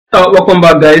Welcome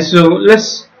back, guys. So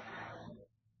let's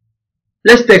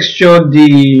texture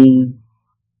the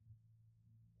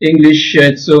English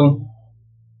shirt. So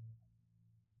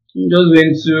I'm just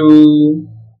going to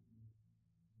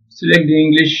select the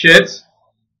English shirt,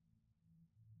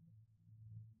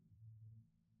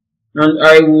 and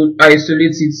I would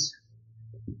isolate it.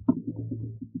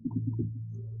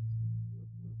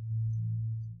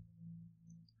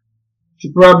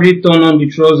 Should probably turn on the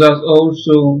trousers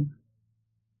also,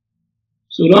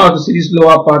 so you don't have to see this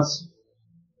lower part.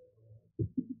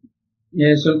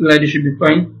 Yeah, something like this should be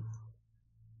fine.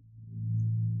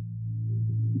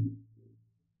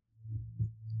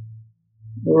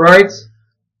 Alright,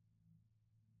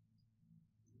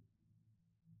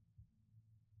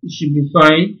 it should be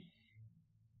fine.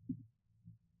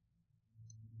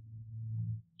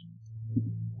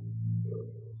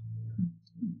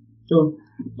 So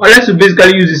I like to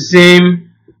basically use the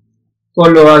same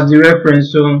color as the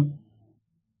reference. So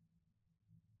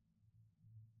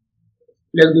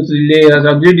let's go to the layers.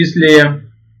 I'll do this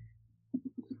layer.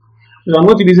 So I'm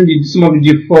going to be using some of the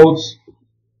default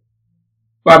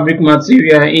fabric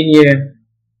material in here.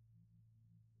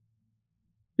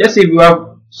 Let's say we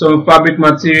have some fabric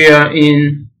material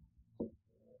in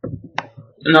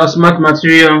our smart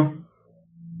material.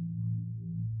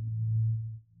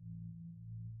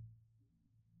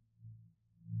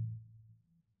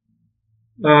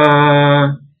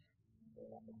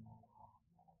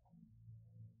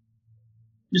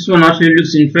 This one actually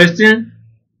looks interesting.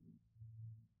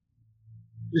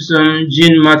 Some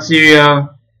jean material.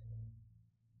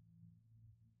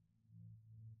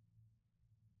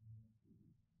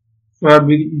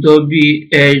 Fabric double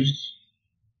edged.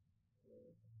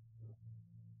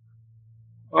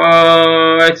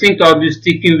 I think I'll be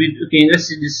sticking with, okay, let's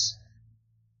see this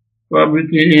fabric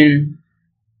linen.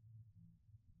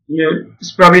 Yeah,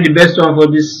 it's probably the best one for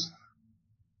this.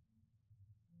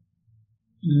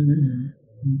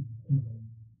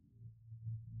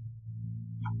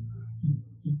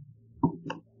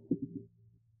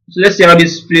 So let's see how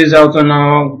this plays out on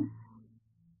our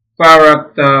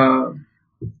character.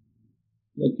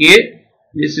 Okay,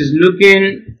 this is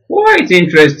looking quite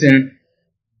interesting.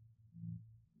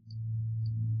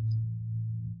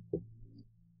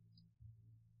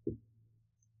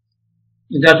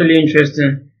 It's actually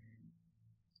interesting.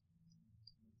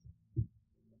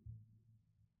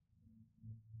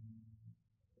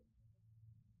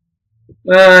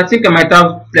 I think I might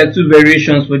have like two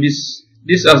variations for this.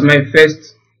 This as my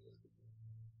first.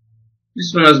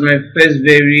 This one as my first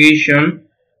variation.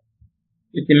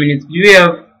 Wait a minute. Do we have?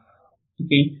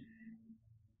 Okay.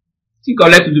 I think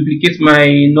I'd like to duplicate my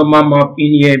normal map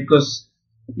in here because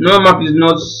normal map is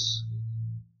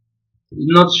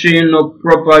not showing up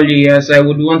properly as I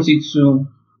would want it to.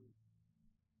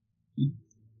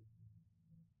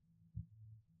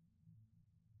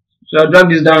 So I'll drag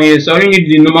this down here. So I only need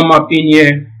the normal map in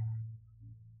here.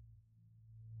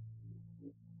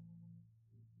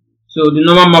 So the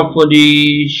normal map for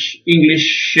the English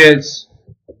shirts.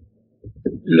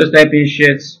 Let's type in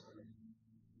shirts.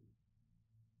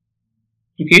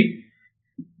 Okay.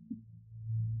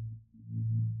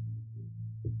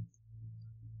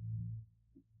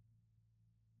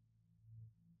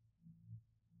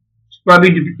 Probably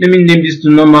let me name this to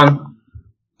normal.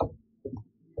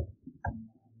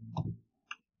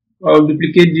 I'll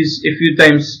duplicate this a few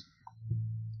times.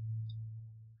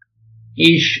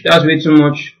 Ish, that's way too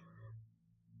much.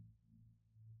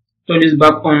 Turn this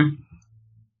back on.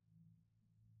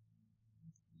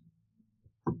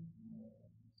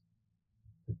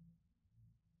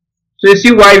 So you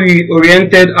see why we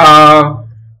oriented our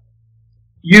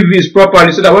UVs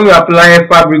properly, so that when we apply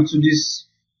fabric to this,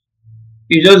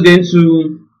 it's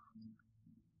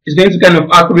going to kind of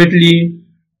accurately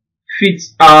fit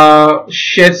our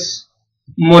shirts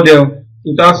model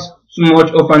without too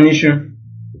much of an issue.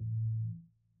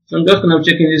 So I'm just kind of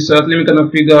checking this out. Let me kind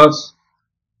of figure out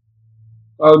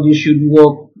how this should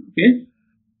work. Okay.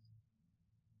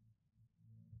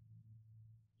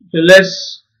 So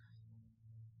let's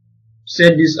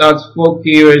set this at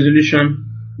 4K resolution.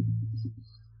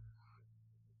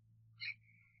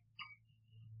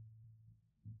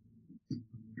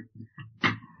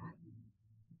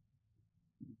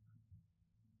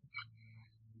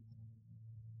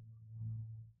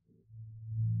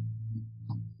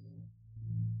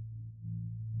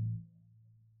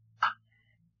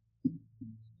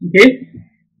 Okay.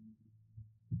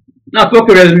 Now 4K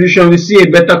resolution, we see a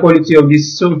better quality of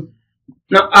this. So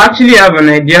now I actually have an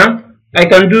idea. I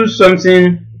can do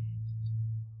something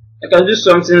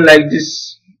like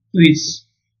this with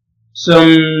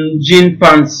some jean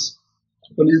pants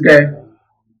for this guy.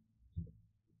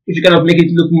 which kind of make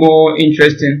it look more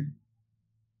interesting.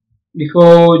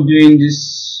 Before doing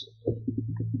this,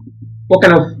 what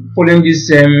kind of following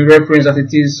this reference as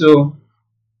it is. So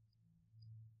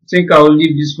I think I'll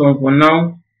leave this one for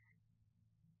now,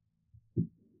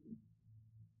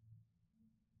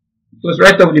 because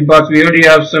right off the bat we already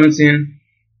have something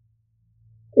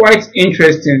quite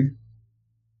interesting.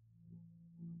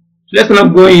 So let's kind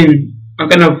of go in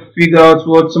and kind of figure out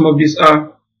what some of these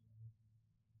are.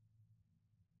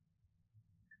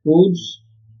 Folds.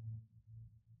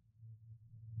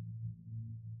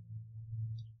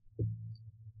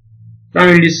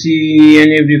 Can't really see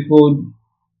any of the fold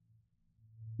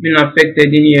being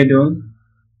affected in here though.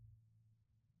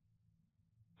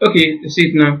 Okay, I see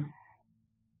it now.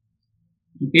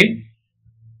 Okay.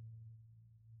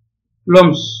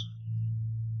 Lumps.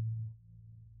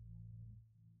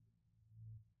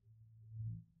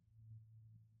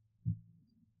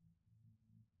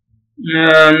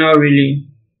 Not really.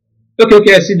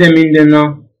 Okay, I see them in there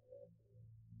now.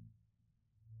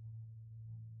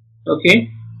 Okay.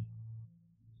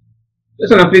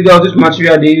 Just gonna figure out which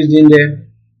material they used in there.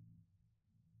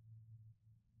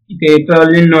 Okay,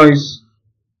 probably noise.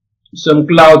 Some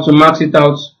cloud to max it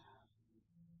out.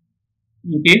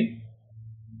 Okay.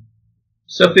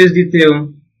 Surface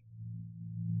detail.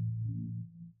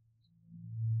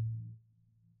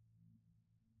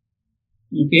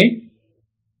 Okay.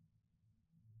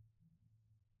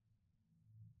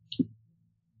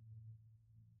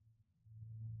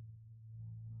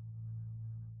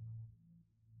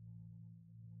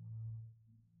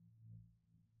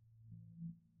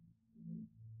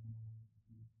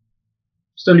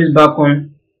 Turn this back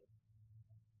on.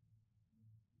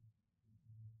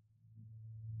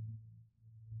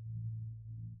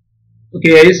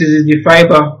 Okay, this is the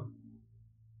fiber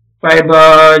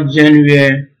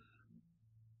genware.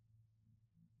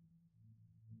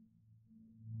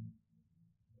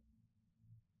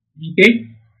 Okay.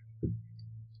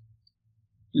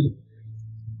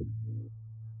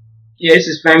 Yeah, this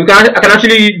is fine. I can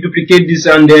actually duplicate this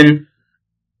and then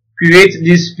create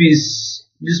this piece,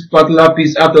 this particular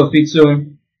piece out of it. So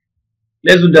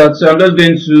let's do that. So I'm just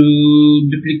going to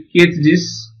duplicate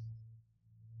this.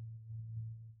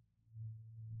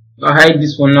 I'll hide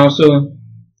this for now. So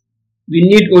we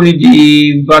need only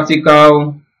the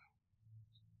vertical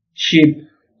shape.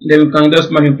 Then we can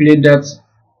just manipulate that.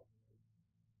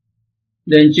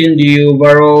 Then change the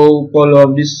overall color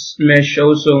of this mesh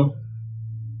also.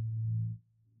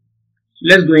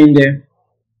 Let's go in there.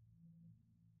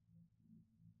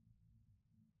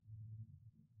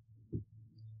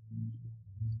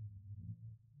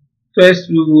 First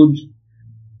we would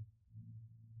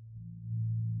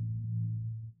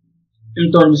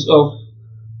turn this off.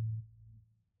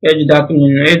 Edge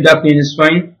darkening is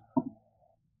fine.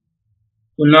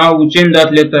 So now we change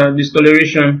that letter,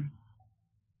 discoloration.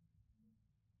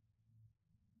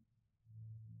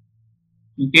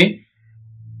 Okay.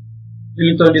 Let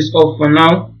me turn this off for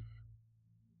now.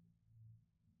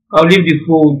 I'll leave the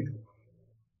fold.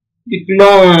 The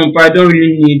clump I don't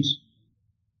really need.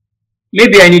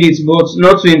 Maybe I need it, but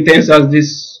not too intense as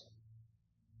this.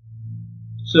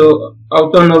 So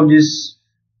I'll turn off this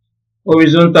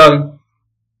horizontal.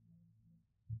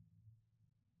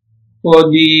 For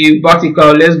the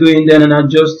vertical, let's go in there and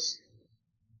adjust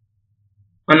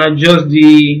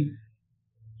the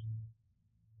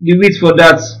width for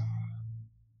that.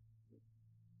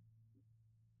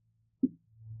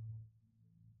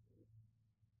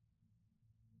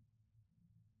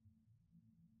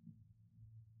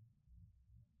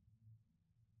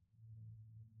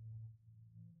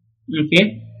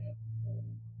 Okay,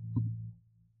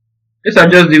 let's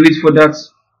adjust the width for that.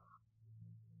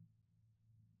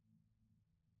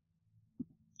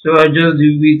 So adjust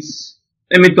the width.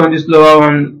 Let me turn this lower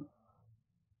one.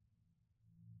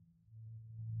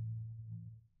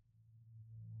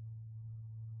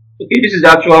 Okay, this is the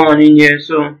actual one in here.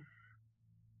 So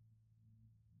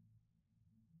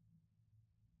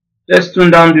let's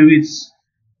tone down the width.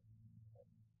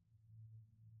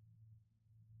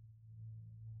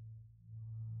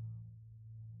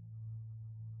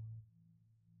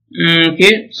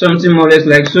 Okay, something more or less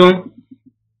like so.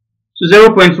 So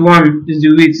 0.1 is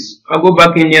the width. I'll go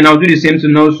back in here and I'll do the same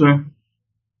thing also.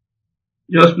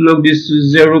 Just plug this to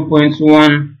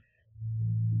 0.1.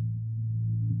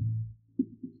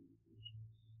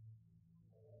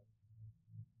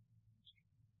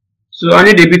 So I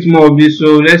need a bit more of this,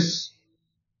 so let's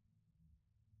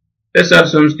add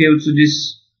some scale to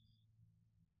this.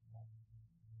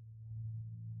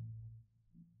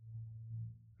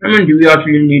 How many do we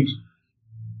actually need?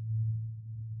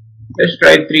 Let's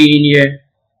try 3 in here.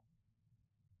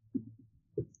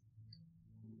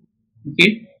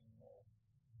 Okay,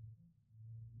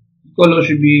 color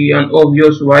should be an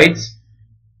obvious white,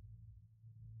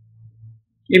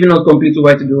 maybe not complete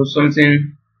white though,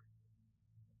 something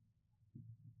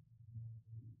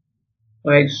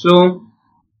like so.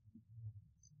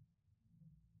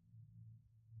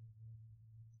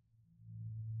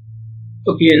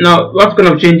 Okay, now what kind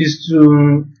of change this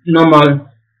to normal?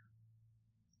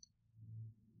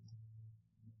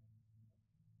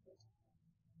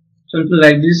 Something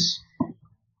like this.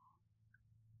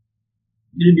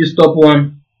 Do the stop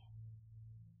one.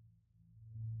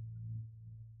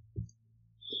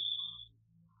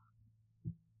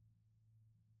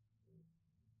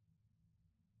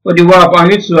 For the warp, I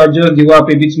need to adjust the warp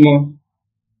a bit more.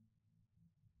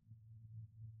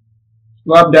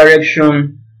 Warp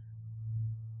direction.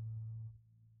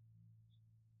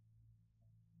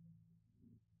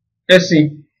 Let's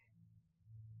see.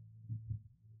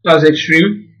 That's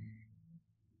extreme.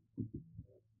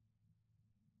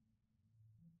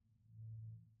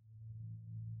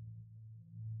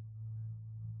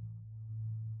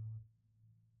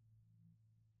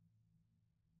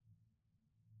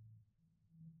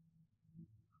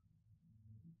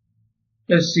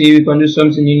 Let's see if we can do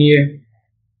something in here.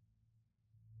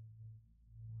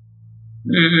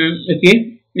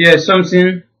 Okay. Yeah,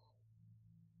 something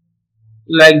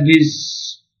like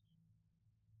this.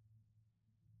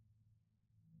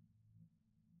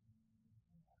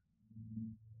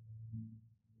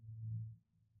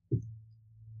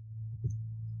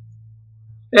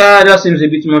 Yeah, that seems a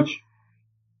bit much.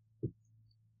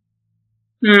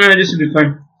 This will be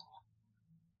fine.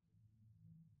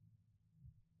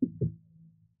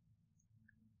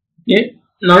 Okay.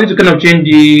 Now I need to kind of change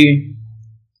the.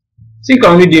 I think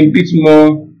I'll need a bit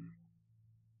more.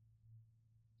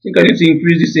 I think I need to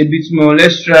increase this a bit more.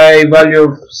 Let's try value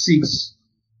of 6.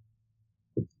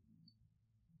 Too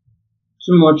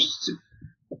much.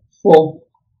 4.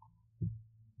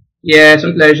 Yeah,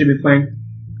 something like that should be fine.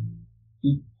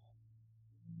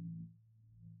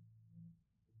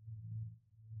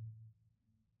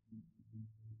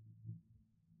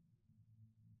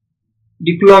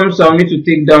 The clumps I'll need to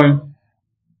take down.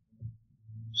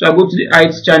 So I go to the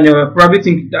height channel. I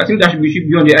think that should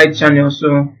be on the height channel.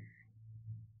 So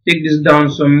take this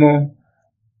down some more.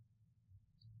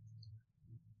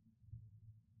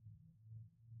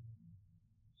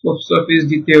 For surface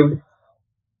detail.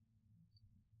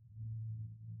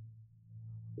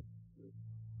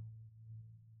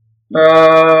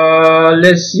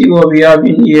 Let's see what we have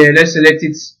in here. Let's select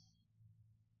it.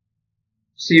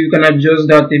 See if we can adjust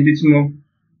that a bit more.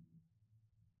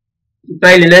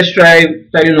 Tiling, let's try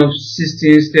tiling of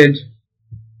 60 instead.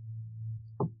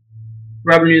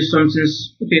 Probably use something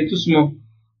okay, too small.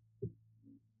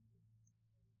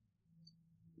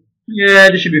 Yeah,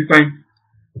 this should be fine.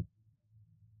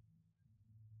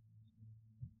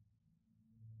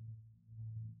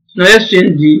 Now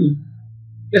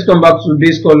let's come back to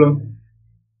base color.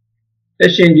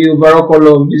 Let's change the overall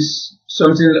color of this,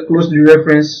 something close to the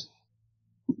reference.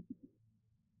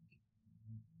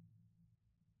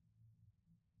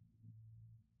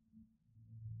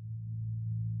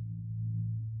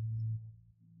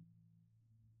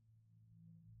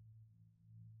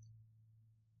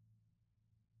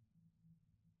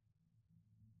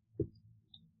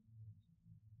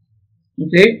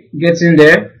 Okay, get in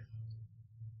there.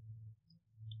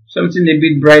 Something a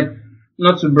bit bright,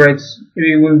 not too bright,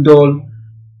 maybe even dull.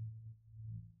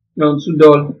 No, too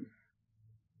dull.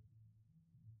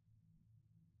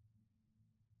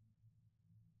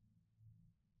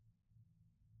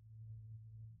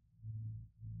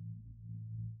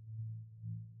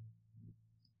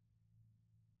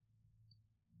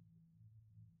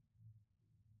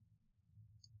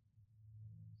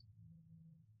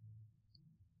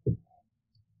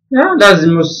 Yeah, that's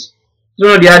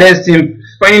one of the hardest thing,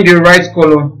 finding the right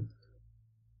color.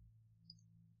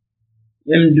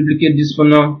 Let me duplicate this for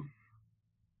now.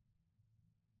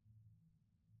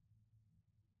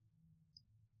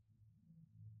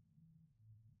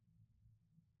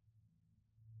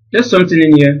 There's something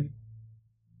in here.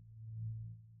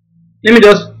 Let me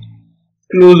just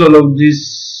close all of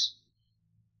this,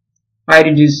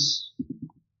 hide this.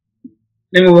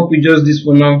 Let me work with just this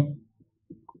for now.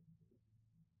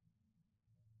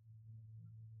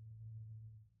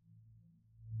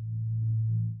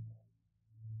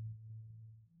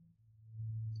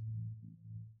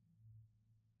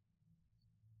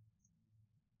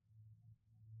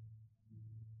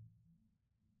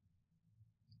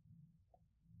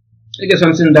 Let's get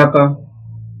something darker.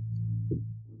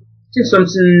 I think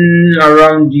something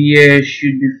around here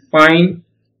should be fine.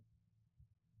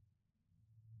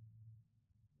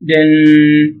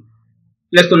 Then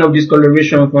let's turn off this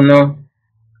coloration for now.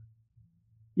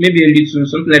 Maybe a little,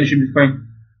 something like this should be fine.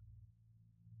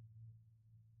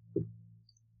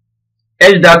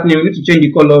 Edge darkening, we need to change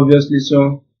the color obviously,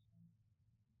 so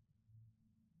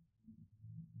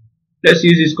let's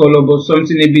use this color but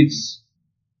something a bit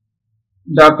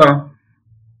darker.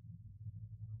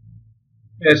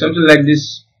 Yeah, something like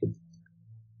this.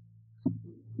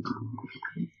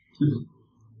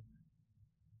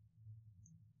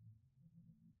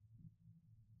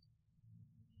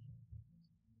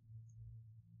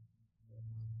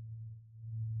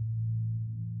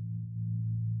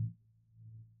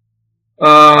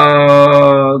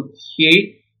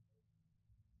 Okay.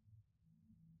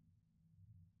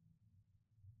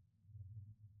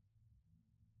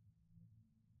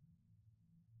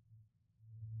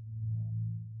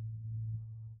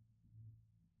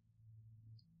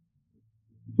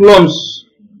 Plums.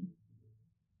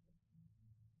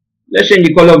 Let's change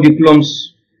the color of the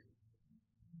plums.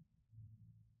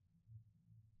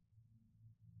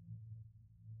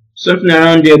 Something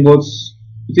around there, but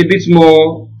it's a bit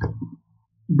more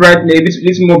brightness, a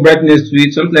bit more brightness to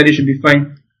it. Something like this should be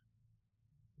fine.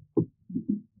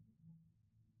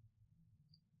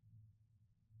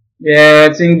 Yeah,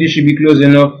 I think this should be close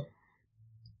enough.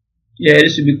 Yeah,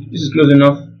 this is close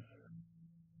enough.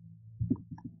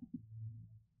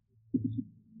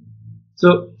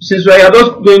 So since we are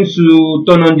just going to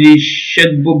turn on the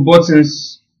shade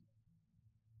buttons,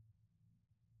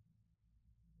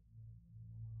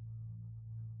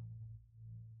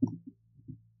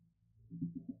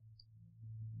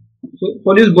 so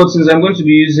for these buttons I'm going to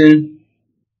be using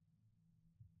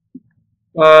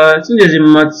I think there's a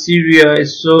material I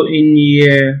saw in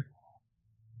here.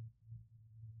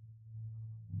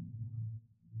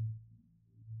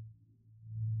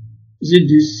 Is it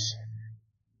this?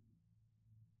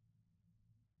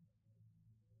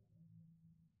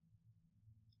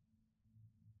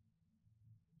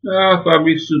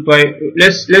 Fabric super.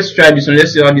 Let's try this one.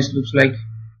 Let's see how this looks like.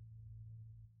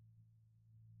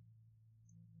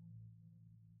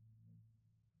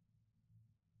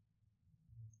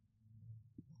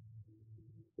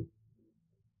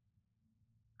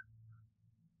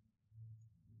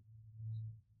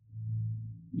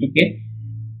 Okay.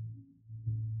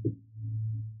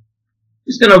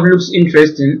 This kind of looks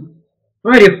interesting.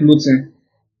 Why are they floating?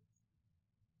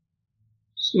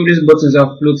 Some of these buttons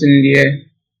are floating in the air.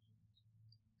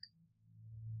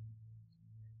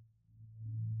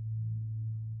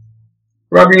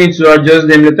 Probably need to adjust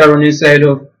them later on inside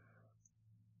of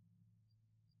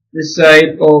the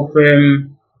side of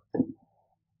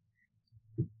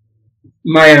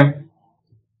Maya.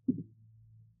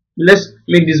 Let's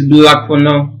make this black for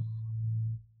now.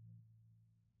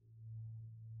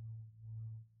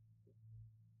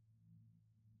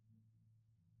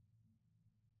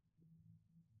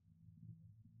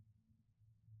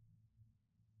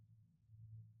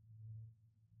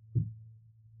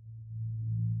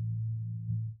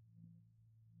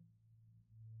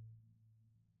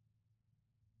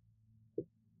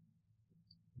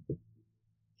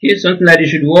 Here, something like this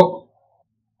should work.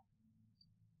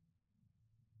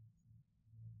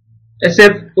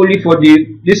 Except only for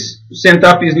this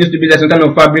center piece needs to be like some kind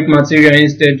of fabric material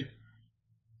instead.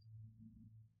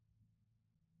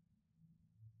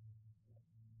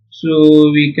 So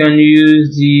we can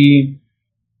use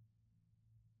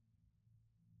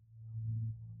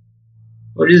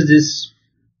what is this?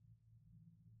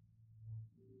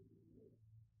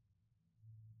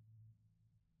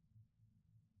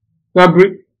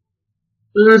 Fabric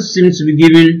doesn't seem to be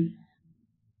giving,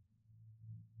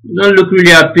 don't look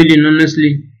really appealing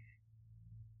honestly.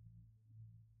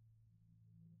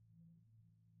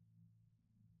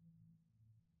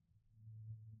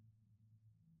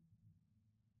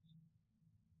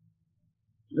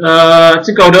 I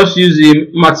think I'll just use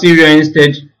the material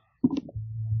instead.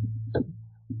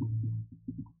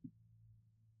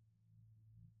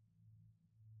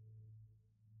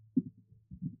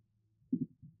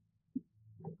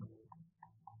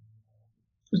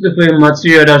 Let's look for a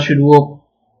material that should work.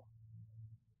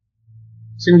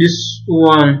 I think this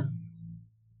one.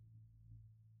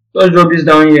 Let's drop this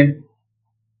down here.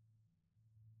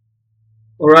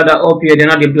 Or rather up here, then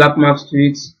add the black marks to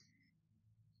it.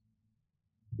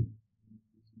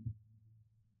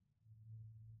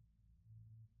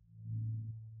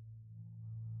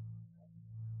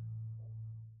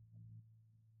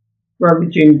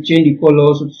 Probably change the color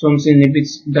also to something a bit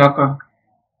darker.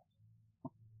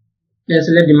 Then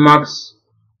select the marks.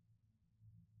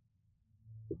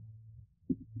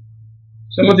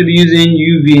 So I'm going to be using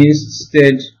UV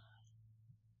instead.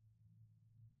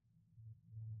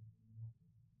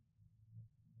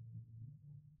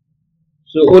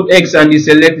 So hold X and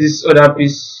deselect this other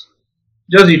piece.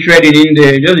 Just the threading in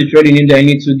there. Just the threading in there. I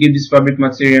need to give this fabric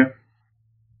material.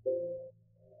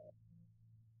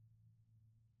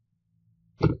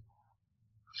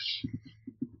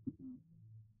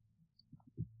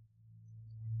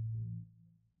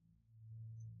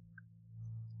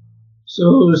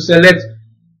 So select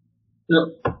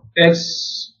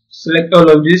X. Select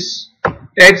all of this.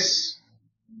 X.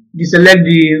 Deselect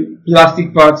the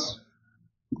plastic parts.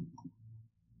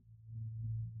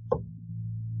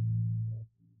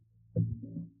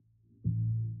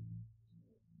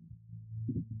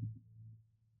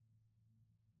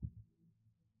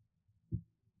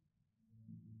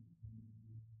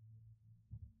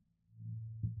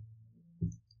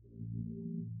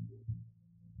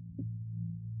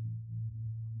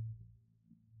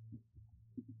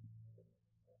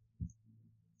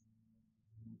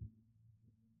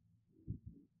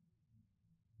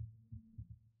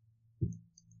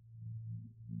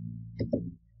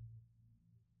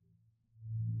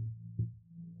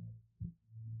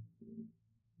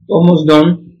 Almost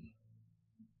done.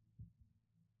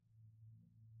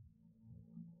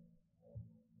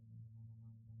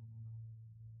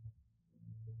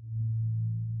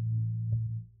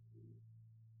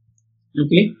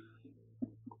 Okay,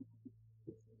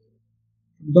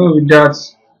 done with that.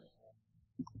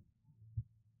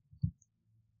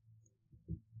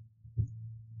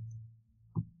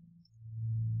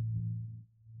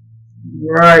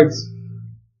 Right.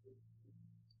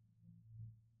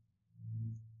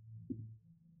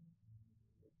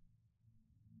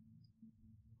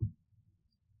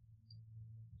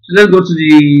 So let's go to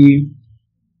the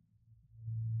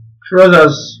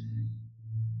trousers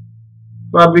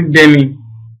fabric demi.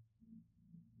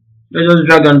 Let's just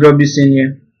drag and drop this in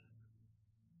here.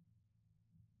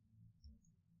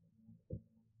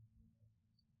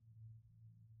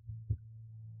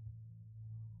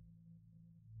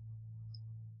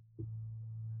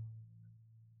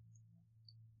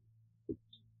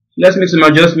 Let's make some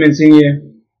adjustments in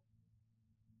here.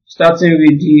 Starting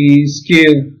with the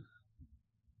scale.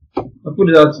 I put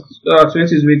it at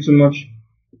 20 is way too much.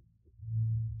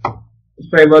 Let's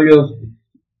try a value of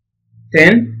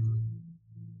 10.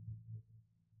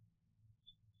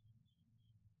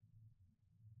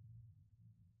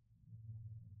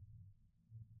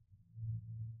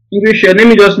 English shirt. Let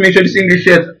me just make sure this English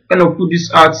shirt kind of put this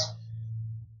at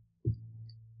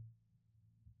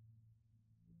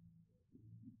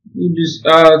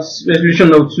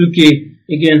resolution of 2K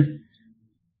again.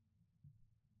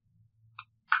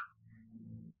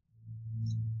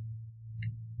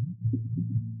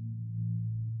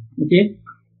 Okay.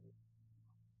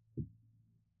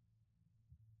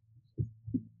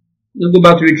 Let's go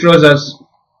back to the trousers.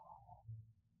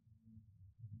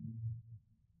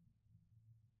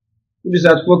 Put this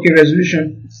at 4K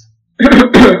resolution.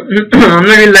 I'm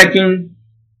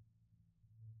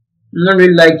not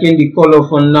really liking the color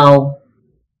for now.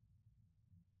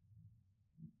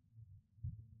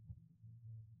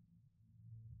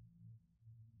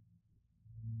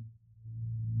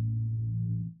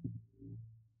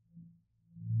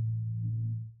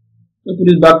 We'll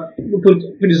put it back. We'll put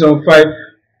this on 5.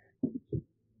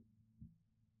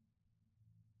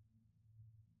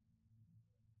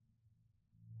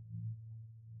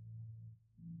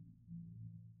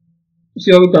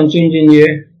 See how we can change in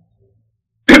here.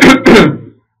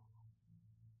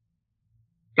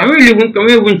 Can we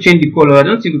even change the color? I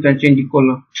don't think we can change the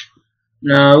color.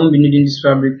 Nah, I won't be needing this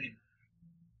fabric.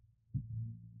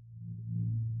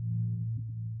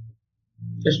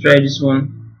 Let's try this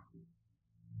one.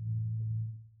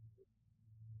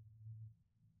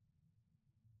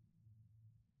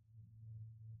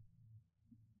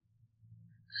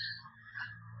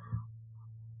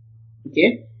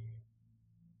 Okay.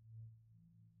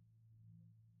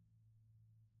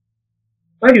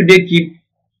 Why do they keep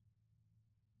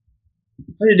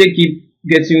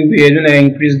getting weird when I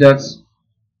increase that?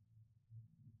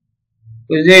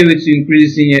 Is there a way to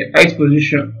increase in here? Height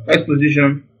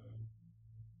position.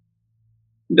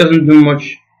 It doesn't do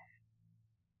much.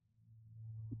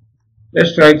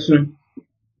 Let's try 2.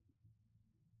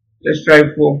 Let's try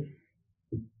 4.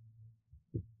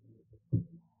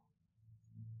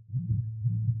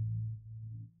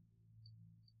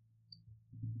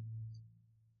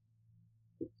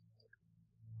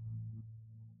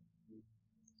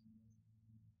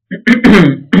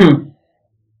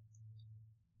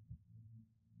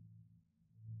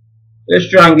 Let's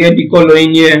try and get the color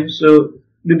in here. So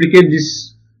duplicate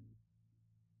this.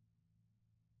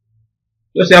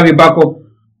 Just have a backup.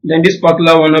 Then this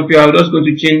particular one up here, I'm just going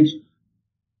to change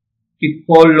the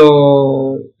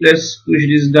color. Let's push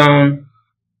this down.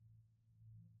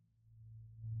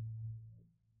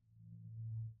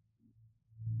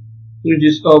 push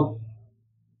this up,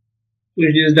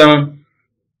 push this down.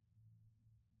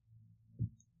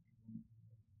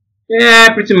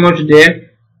 Yeah, pretty much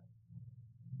there.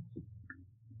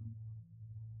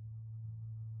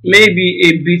 Maybe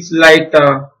a bit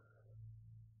lighter.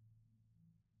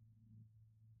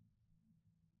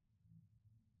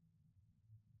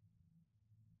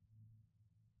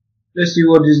 Let's see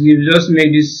what this gives. Just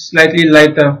make this slightly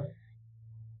lighter.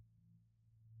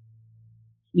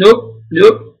 Nope,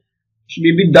 nope. Should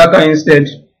be a bit darker instead.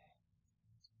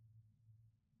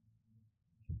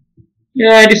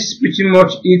 Yeah, this is pretty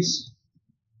much it.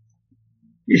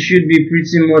 This should be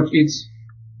pretty much it.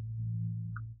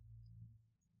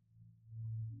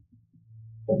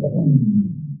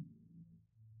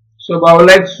 So I would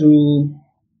like to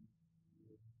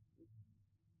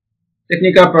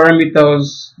technical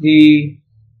parameters.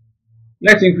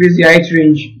 Let's increase the height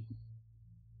range.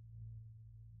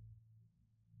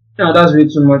 No, that's way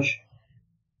too much.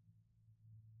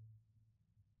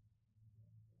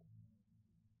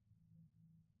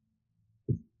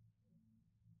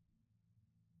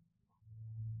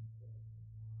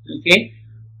 Okay.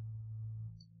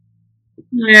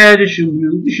 Yeah, this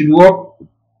should work.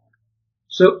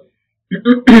 So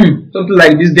something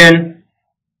like this. Then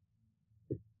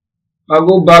I'll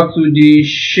go back to the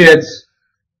shirt,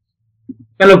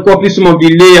 kind of copy some of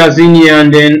the layers in here,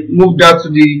 and then move that to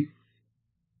the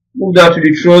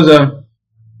trouser.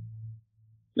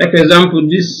 Like for example,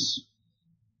 this.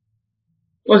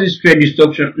 What's this thread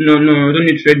distortion? No, I don't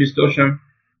need thread distortion.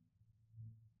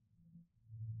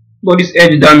 But this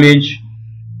edge damage.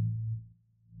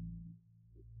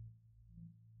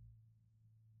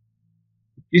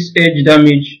 This edge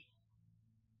damage.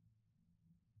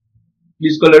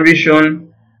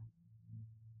 Discoloration.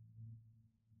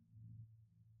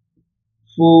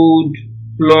 Fold.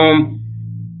 Plump.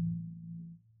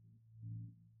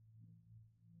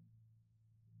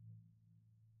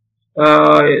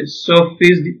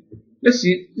 Surface. Let's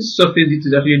see. This surface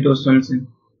detail actually does something.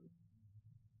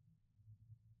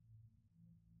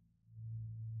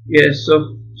 Yes,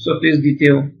 surface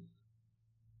detail.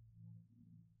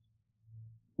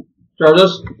 So I'll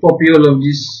just copy all of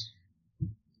this.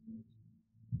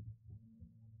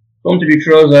 Come to the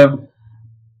trouser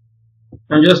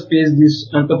and just paste this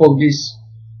on top of this.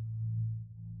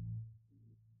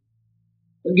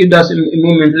 I'll give that a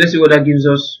moment. Let's see what that gives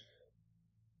us.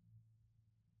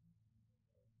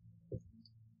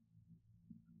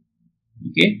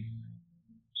 Okay.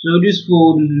 So this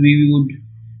fold, we would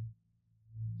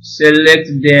select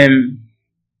them,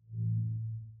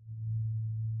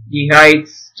 the height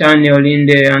channel in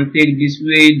there, and take this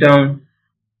way down,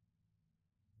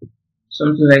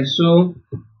 something like so.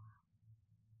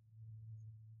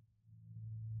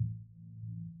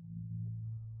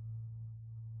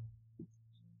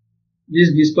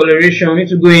 This discoloration, we need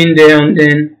to go in there and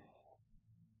then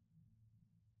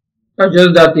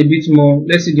adjust that a bit more.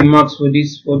 Let's see the marks for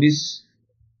this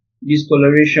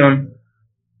discoloration.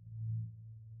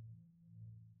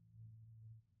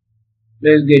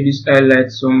 Let's get this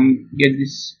highlight, get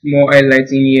this more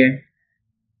highlight in here.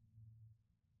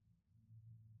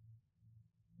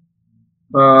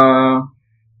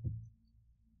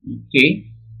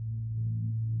 Okay.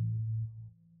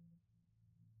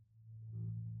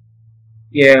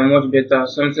 Yeah, much better,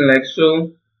 something like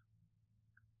so.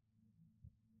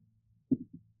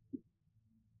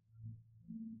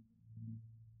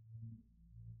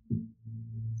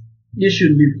 This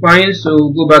should be fine. So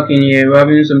go back in here. We're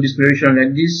having some discoloration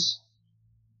like this.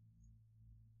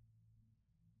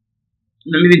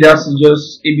 Now maybe that's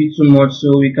just a bit too much,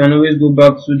 so we can always go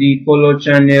back to the color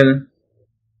channel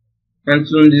and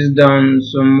tune this down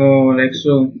some more, like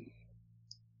so.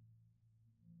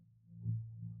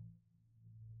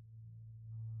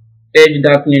 Edge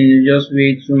darkening is just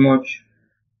way too much,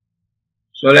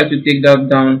 so I like to take that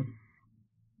down.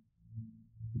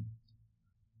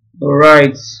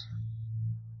 Alright.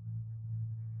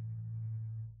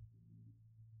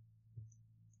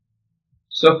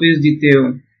 Surface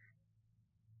detail.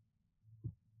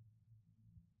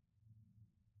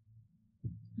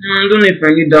 I don't know if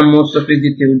I need that much surface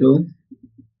detail though.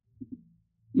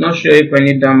 Not sure if I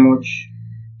need that much.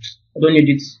 I don't need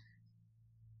it.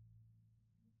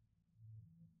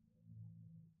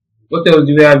 What else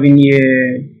do we have in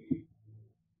here?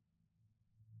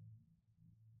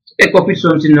 I copied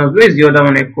something else. Where is the other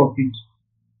one I copied?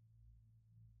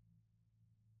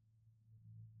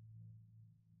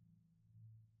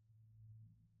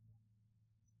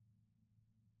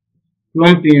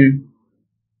 Lumping.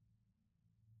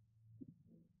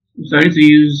 So I need to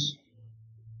use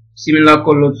similar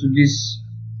color to this.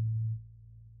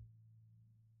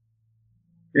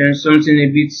 then something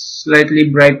a bit slightly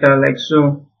brighter like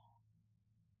so.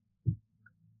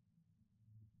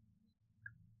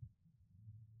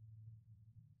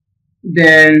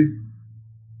 Then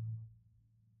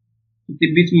with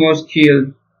a bit more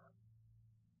scale.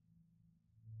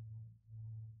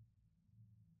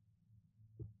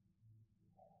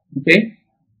 Okay,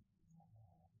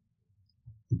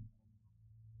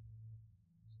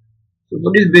 so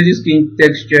for this basic skin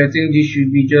texture, I think this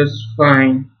should be just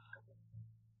fine.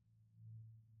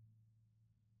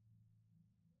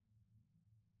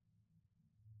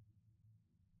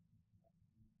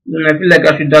 Then I feel like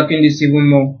I should darken this even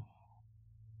more.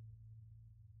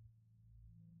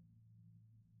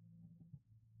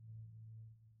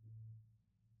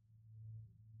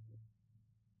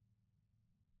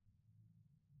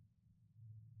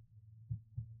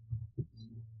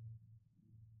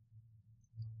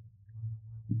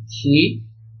 Okay,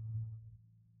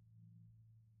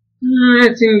 I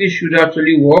think this should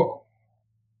actually work.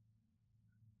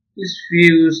 This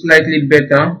feels slightly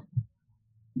better.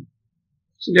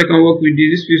 See if I can work with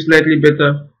this. This feels slightly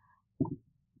better.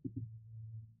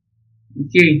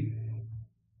 Okay,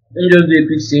 let me just do a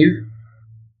quick save.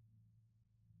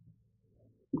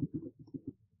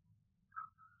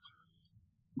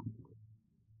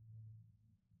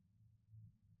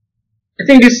 I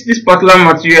think this particular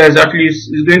material is actually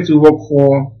is going to work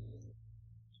for.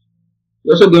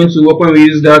 It's also going to work when we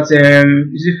use that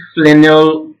is it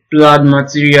flannel plaid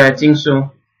material? I think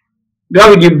so. The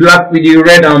one with the black, with the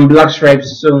red and black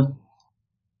stripes. So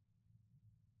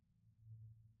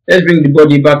let's bring the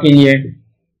body back in here.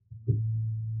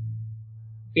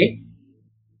 Okay.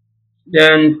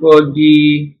 Then for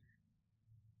the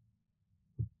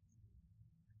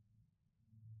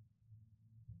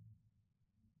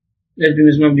let's bring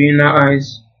this one the inner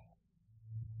eyes.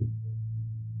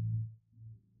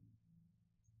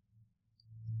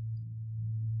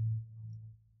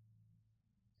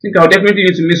 I think I'll definitely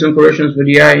need to make some corrections for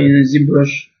the eye in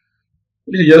ZBrush.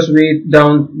 This is just way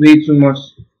down way too much.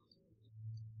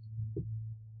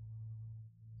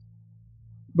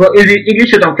 But is the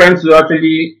English that I'm trying to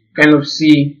actually kind of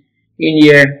see in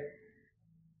here.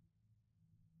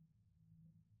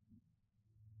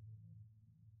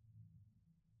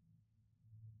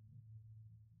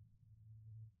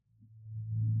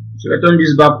 So I turn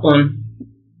this back on.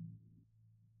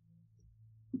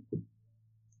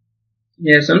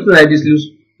 Yeah, something like this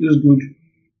looks good.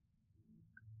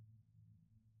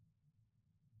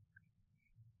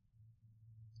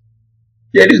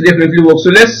 Yeah, this definitely works.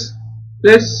 So let's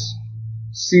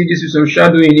see this with some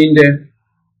shadowing in there.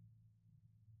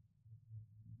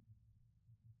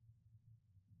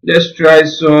 Let's try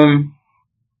some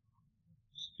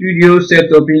studio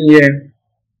setup in here.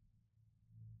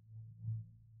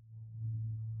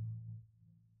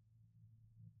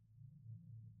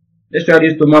 Let's try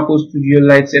this Tomaco Studio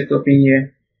Light setup in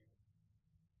here.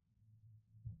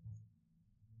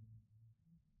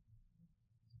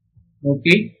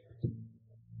 Okay.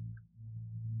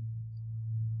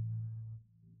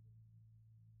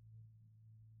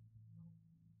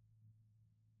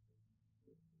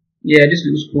 Yeah, this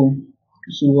looks cool.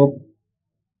 This will work.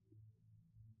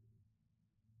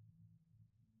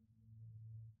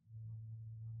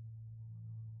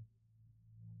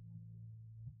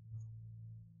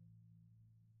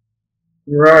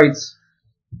 Right.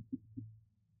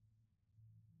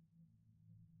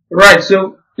 Right,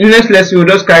 so in the next lesson we'll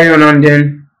just carry on and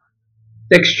then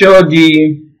texture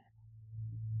the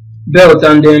belt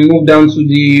and then move down to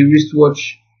the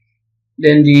wristwatch,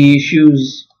 then the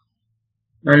shoes,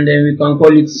 and then we can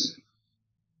call it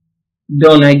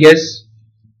done, I guess.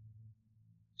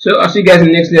 So I'll see you guys in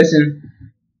the next lesson.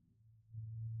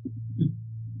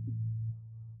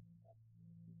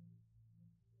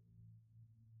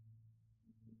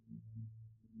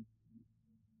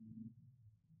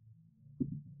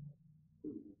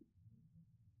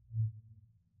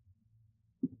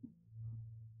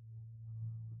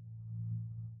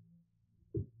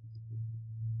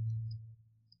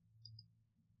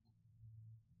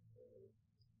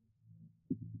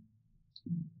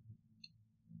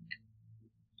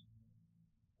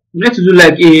 We need to do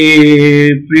like a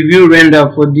preview render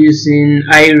for this in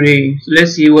iRay. So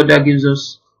let's see what that gives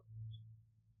us.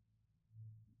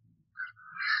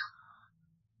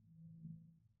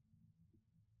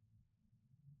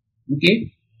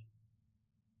 Okay.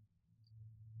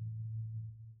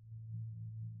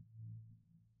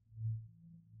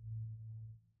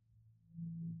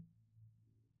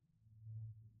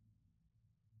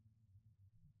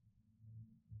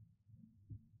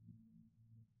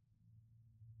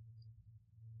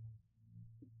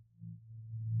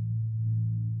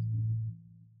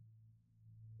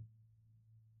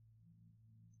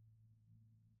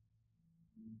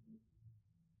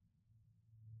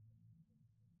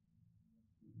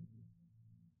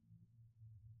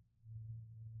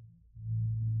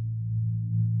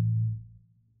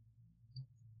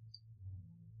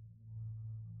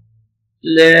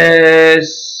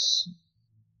 Let's.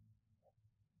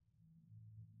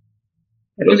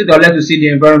 I don't think I'd like to see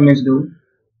the environment though.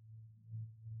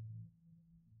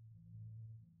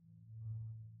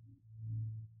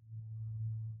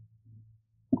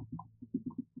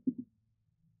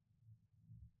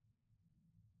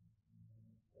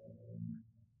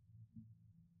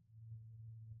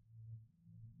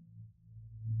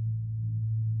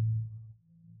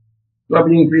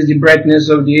 Probably increase the brightness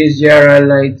of the HDRI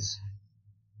lights.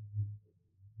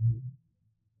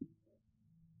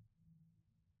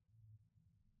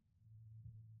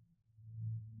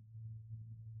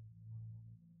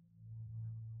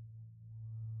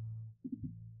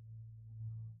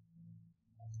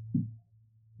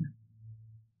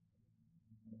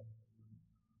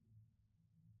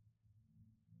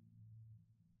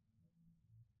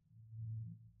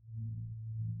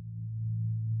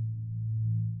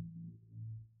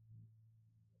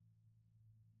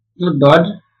 Not bad.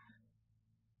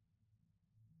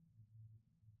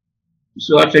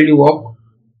 So actually work.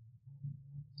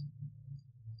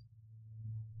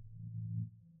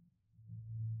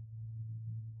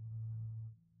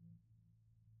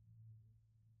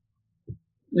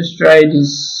 Let's try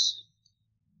this.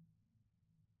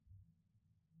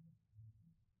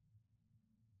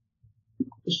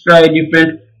 Let's try a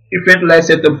different light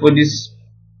setup for this.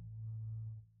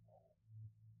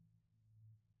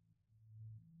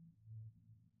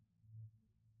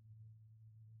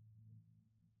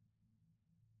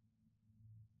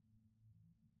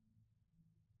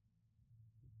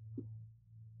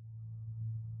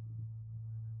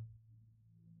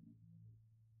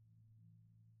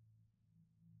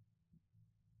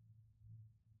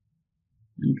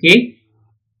 Okay.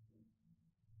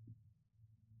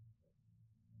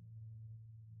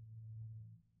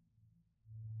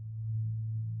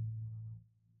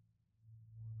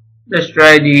 Let's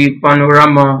try the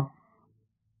panorama.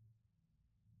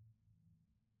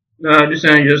 This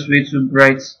one is just way too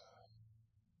bright.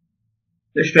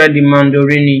 Let's try the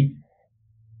Mandarini.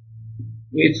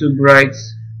 Way too bright.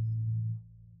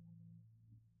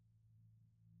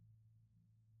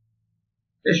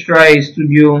 Let's try a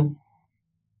studio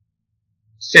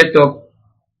setup.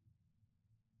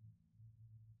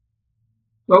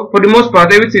 Well, for the most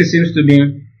part, everything seems to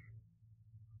be.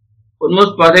 For the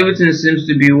most part, everything seems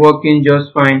to be working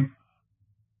just fine.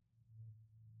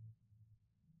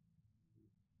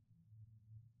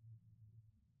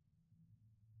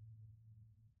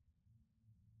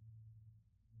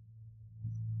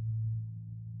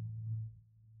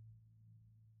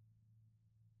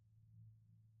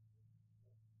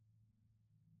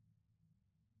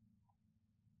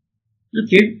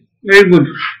 Okay, very good.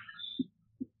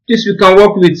 This we can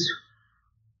work with.